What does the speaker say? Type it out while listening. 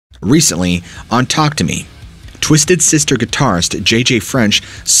Recently, on Talk to Me, Twisted Sister guitarist J.J. French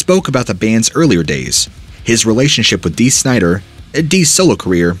spoke about the band's earlier days, his relationship with Dee Snider, Dee's solo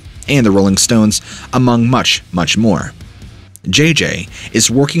career, and the Rolling Stones, among much, much more. J.J. is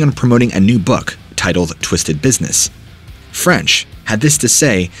working on promoting a new book titled Twisted Business. French had this to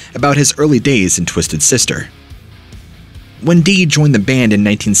say about his early days in Twisted Sister. When Dee joined the band in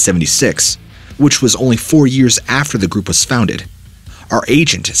 1976, which was only 4 years after the group was founded, our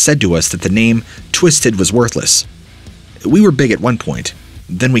agent said to us that the name Twisted was worthless. We were big at one point,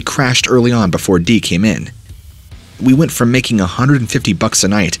 then we crashed early on before Dee came in. We went from making $150 a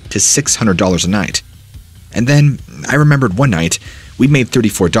night to $600 a night. And then, I remembered one night, we made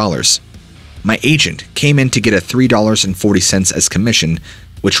 $34. My agent came in to get a $3.40 as commission,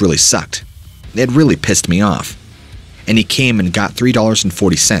 which really sucked. It really pissed me off. And he came and got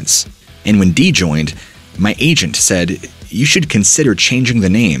 $3.40. And when Dee joined, my agent said, "You should consider changing the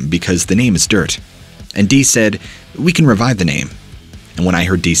name because the name is dirt." And Dee said, "We can revive the name." And when I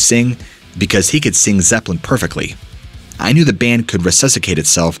heard Dee sing, because he could sing Zeppelin perfectly, I knew the band could resuscitate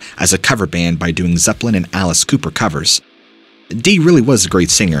itself as a cover band by doing Zeppelin and Alice Cooper covers. Dee really was a great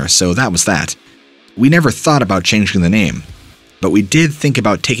singer, so that was that. We never thought about changing the name, but we did think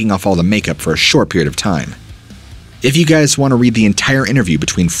about taking off all the makeup for a short period of time. If you guys want to read the entire interview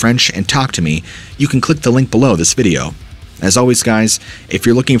between French and Talk to Me, you can click the link below this video. As always guys, if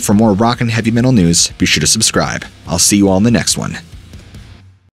you're looking for more rock and heavy metal news, be sure to subscribe. I'll see you all in the next one.